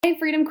Hey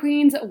Freedom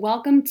Queens,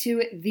 welcome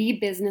to the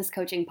Business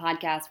Coaching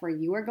Podcast where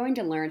you are going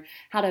to learn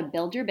how to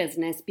build your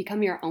business,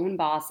 become your own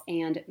boss,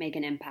 and make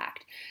an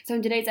impact. So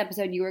in today's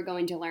episode, you are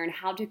going to learn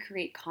how to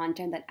create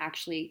content that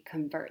actually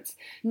converts.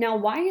 Now,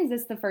 why is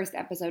this the first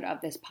episode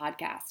of this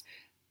podcast?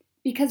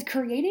 Because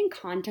creating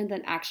content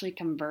that actually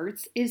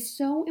converts is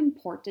so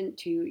important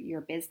to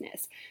your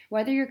business.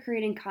 Whether you're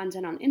creating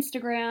content on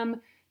Instagram,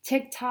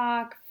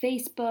 TikTok,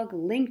 Facebook,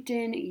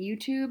 LinkedIn,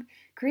 YouTube,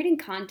 creating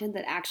content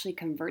that actually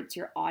converts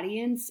your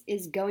audience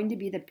is going to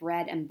be the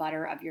bread and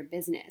butter of your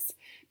business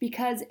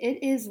because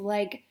it is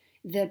like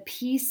the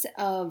piece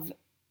of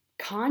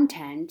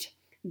content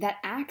that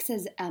acts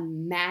as a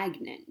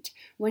magnet.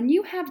 When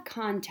you have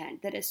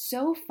content that is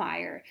so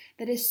fire,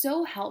 that is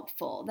so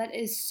helpful, that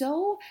is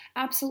so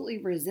absolutely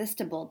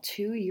resistible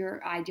to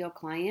your ideal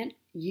client,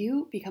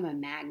 you become a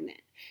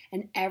magnet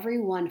and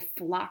everyone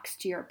flocks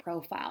to your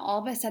profile.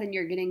 All of a sudden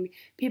you're getting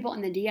people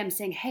in the DM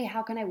saying, hey,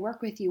 how can I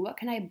work with you? What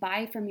can I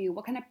buy from you?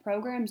 What kind of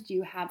programs do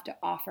you have to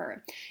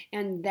offer?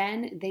 And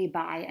then they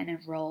buy and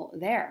enroll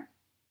there.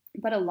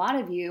 But a lot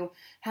of you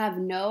have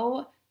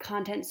no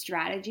content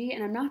strategy,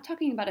 and I'm not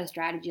talking about a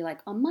strategy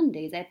like on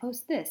Mondays I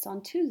post this,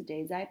 on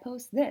Tuesdays I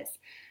post this.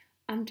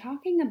 I'm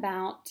talking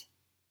about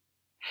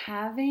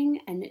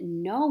having and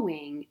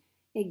knowing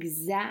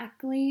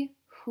exactly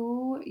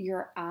who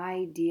your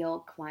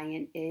ideal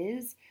client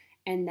is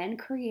and then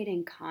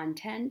creating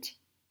content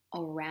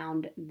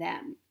around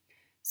them.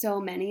 So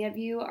many of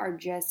you are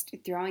just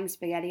throwing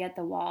spaghetti at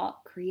the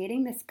wall,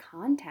 creating this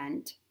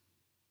content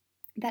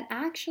that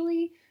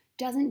actually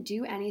doesn't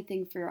do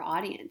anything for your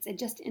audience. It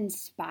just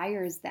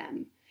inspires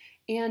them.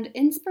 And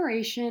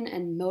inspiration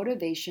and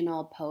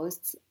motivational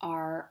posts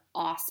are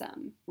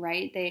awesome,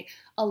 right? They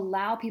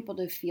allow people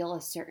to feel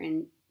a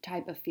certain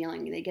type of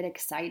feeling. They get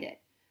excited.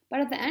 But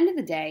at the end of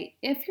the day,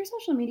 if your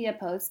social media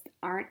posts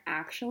aren't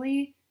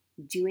actually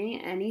doing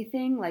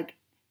anything like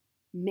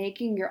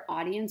making your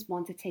audience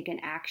want to take an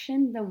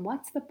action, then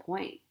what's the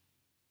point?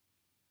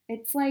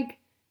 It's like,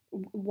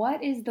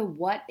 what is the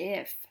what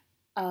if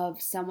of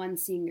someone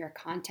seeing your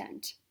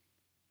content?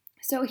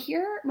 So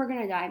here we're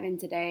going to dive in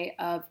today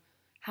of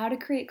how to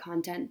create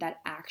content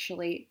that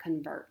actually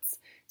converts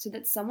so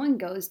that someone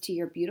goes to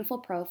your beautiful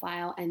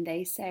profile and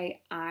they say,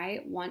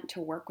 I want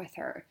to work with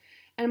her.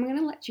 And I'm going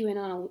to let you in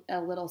on a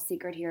little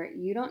secret here.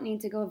 You don't need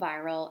to go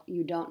viral.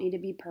 You don't need to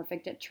be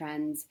perfect at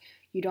trends.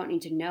 You don't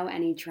need to know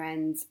any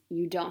trends.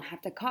 You don't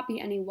have to copy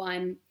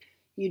anyone.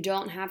 You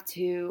don't have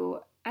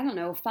to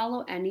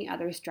follow any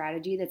other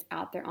strategy that's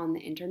out there on the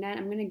internet.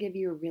 I'm going to give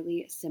you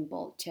really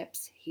simple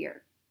tips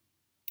here.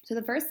 So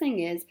the first thing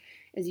is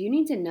you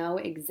need to know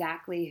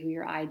exactly who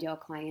your ideal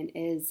client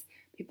is.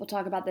 People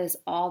talk about this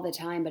all the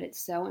time, but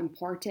it's so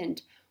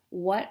important.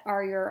 What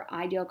are your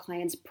ideal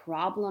client's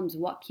problems?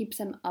 What keeps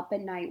them up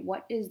at night?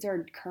 What is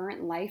their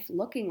current life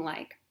looking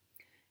like?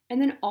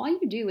 And then all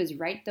you do is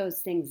write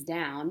those things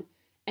down,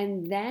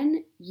 and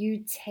then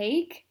you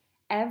take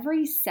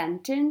every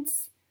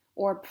sentence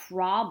or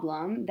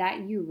problem that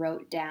you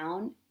wrote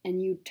down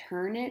and you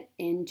turn it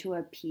into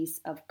a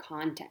piece of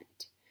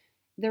content.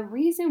 The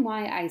reason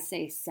why I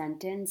say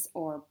sentence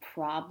or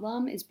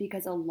problem is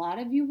because a lot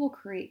of you will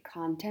create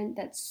content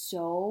that's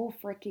so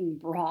freaking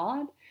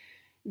broad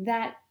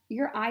that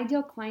your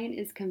ideal client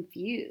is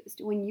confused.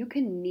 When you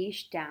can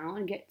niche down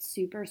and get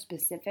super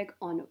specific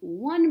on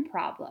one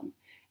problem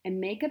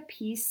and make a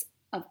piece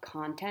of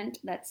content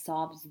that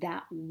solves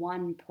that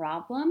one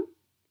problem,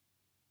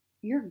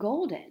 you're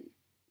golden.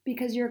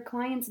 Because your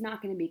client's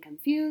not going to be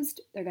confused,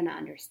 they're going to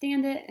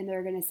understand it, and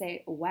they're going to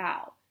say,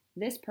 wow,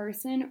 this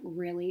person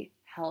really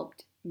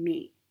helped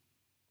me.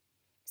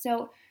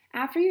 So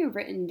after you've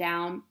written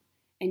down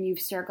and you've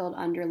circled,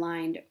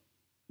 underlined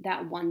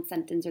that one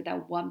sentence or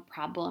that one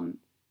problem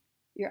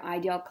your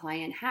ideal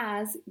client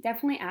has,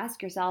 definitely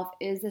ask yourself,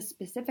 is this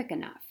specific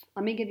enough?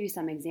 Let me give you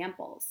some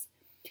examples.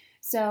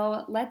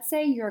 So let's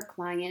say your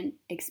client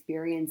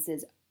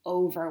experiences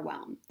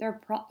overwhelm.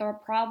 Their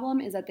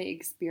problem is that they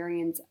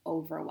experience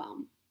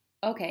overwhelm.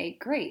 Okay,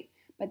 great,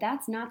 but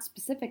that's not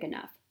specific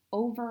enough.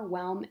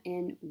 Overwhelm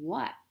in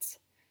what?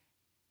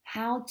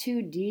 How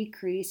to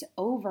decrease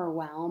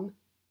overwhelm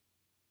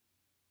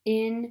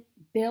in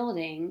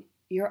building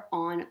your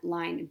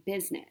online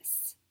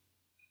business.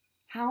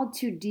 How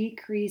to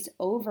decrease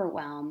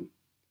overwhelm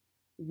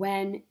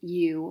when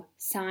you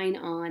sign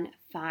on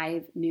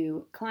 5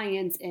 new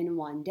clients in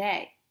one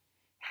day.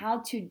 How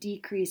to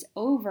decrease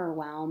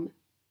overwhelm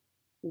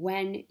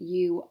when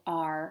you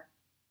are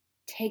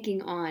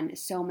taking on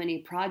so many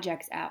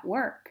projects at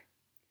work.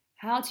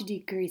 How to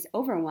decrease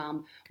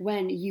overwhelm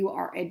when you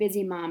are a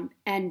busy mom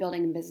and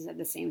building a business at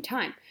the same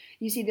time.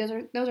 You see,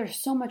 those are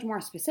so much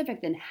more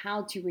specific than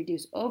how to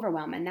reduce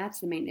overwhelm, and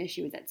that's the main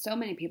issue, is that so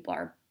many people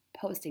are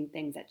posting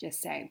things that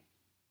just say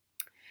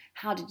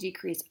how to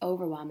decrease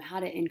overwhelm, how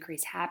to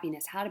increase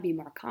happiness, how to be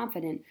more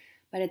confident,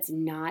 but it's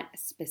not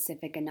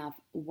specific enough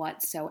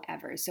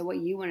whatsoever. So what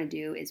you want to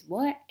do is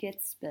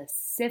get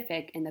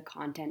specific in the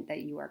content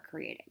that you are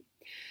creating.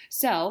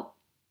 So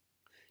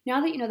Now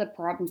that you know the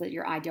problems that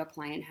your ideal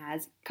client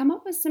has, come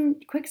up with some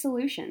quick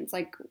solutions.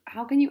 Like,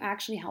 how can you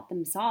actually help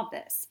them solve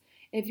this?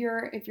 If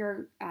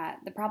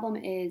the problem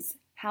is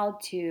how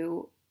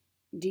to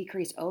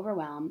decrease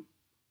overwhelm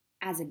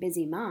as a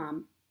busy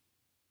mom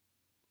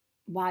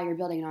while you're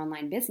building an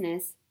online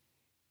business,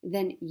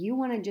 then you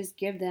want to just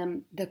give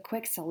them the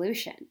quick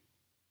solution.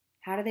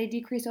 How do they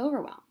decrease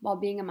overwhelm while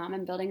being a mom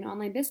and building an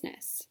online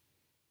business?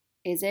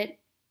 Is it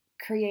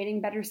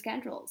creating better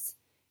schedules?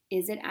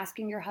 Is it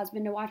asking your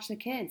husband to watch the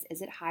kids?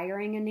 Is it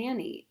hiring a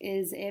nanny?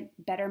 Is it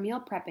better meal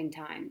prepping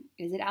time?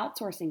 Is it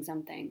outsourcing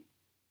something?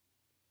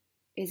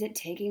 Is it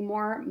taking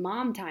more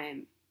mom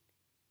time?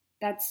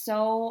 That's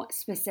so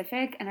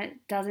specific, and it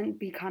doesn't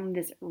become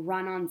this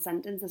run-on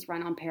sentence, this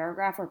run-on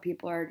paragraph where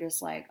people are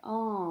just like,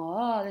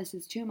 oh, this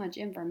is too much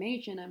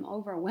information. I'm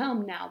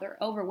overwhelmed now. They're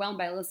overwhelmed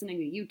by listening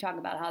to you talk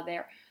about how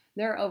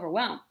they're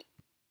overwhelmed.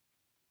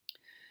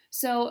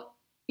 So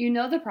you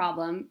know the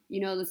problem, you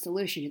know the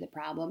solution to the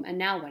problem, and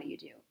now what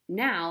do?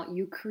 Now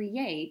you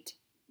create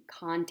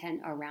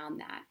content around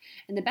that.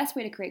 And the best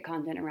way to create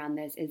content around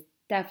this is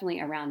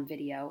definitely around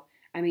video.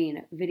 I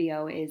mean,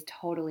 video is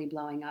totally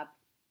blowing up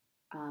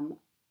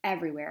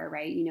everywhere,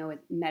 right? You know, with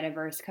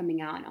metaverse coming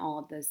out and all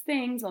of those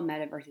things, well,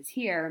 metaverse is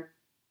here.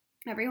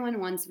 Everyone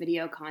wants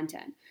video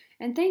content.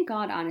 And thank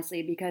God,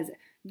 honestly, because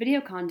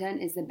video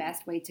content is the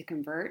best way to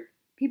convert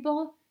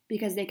people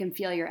because they can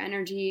feel your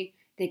energy,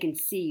 they can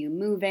see you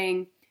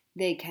moving,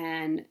 they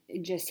can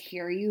just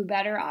hear you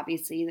better,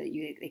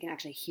 obviously, they can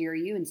actually hear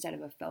you instead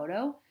of a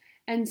photo.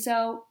 And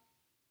so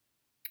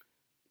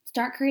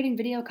start creating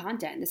video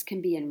content. This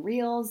can be in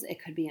Reels,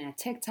 it could be in a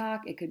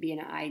TikTok, it could be in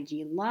an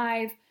IG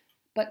Live,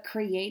 but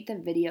create the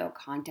video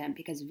content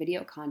because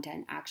video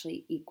content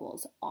actually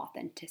equals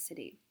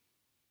authenticity.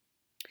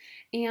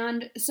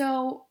 And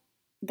so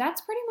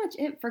that's pretty much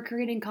it for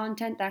creating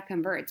content that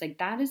converts. Like,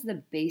 that is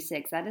the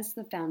basics, that is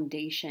the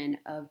foundation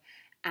of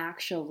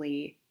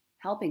actually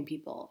helping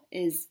people.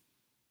 Is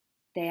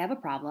they have a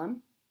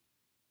problem,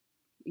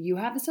 you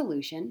have the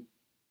solution,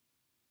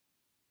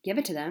 give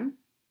it to them,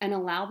 and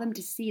allow them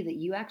to see that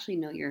you actually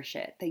know your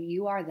shit, that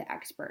you are the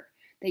expert,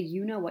 that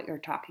you know what you're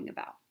talking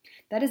about.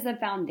 That is the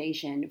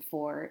foundation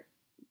for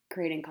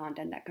creating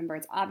content that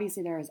converts.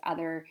 Obviously, there's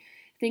other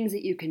things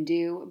that you can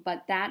do,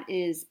 but that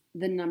is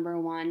the number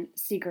one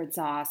secret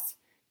sauce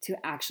to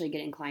actually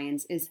getting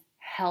clients, is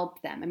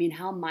help them. I mean,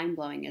 how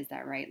mind-blowing is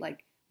that, right?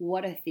 Like,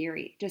 what a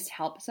theory. Just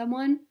help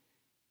someone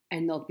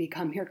and they'll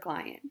become your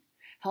client.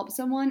 Help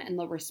someone and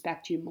they'll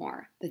respect you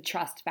more. The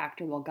trust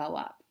factor will go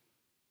up.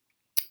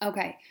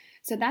 Okay,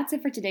 so that's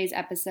it for today's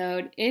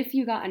episode. If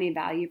you got any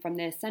value from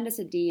this, send us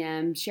a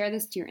DM, share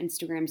this to your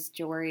Instagram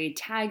story,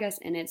 tag us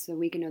in it so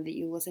we can know that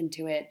you listened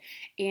to it.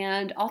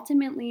 And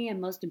ultimately,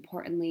 and most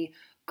importantly,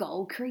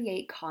 go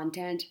create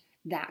content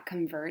that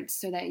converts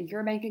so that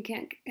your bank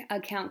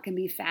account can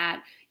be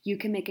fat, you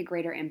can make a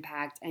greater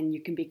impact, and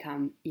you can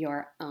become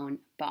your own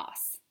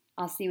boss.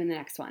 I'll see you in the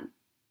next one.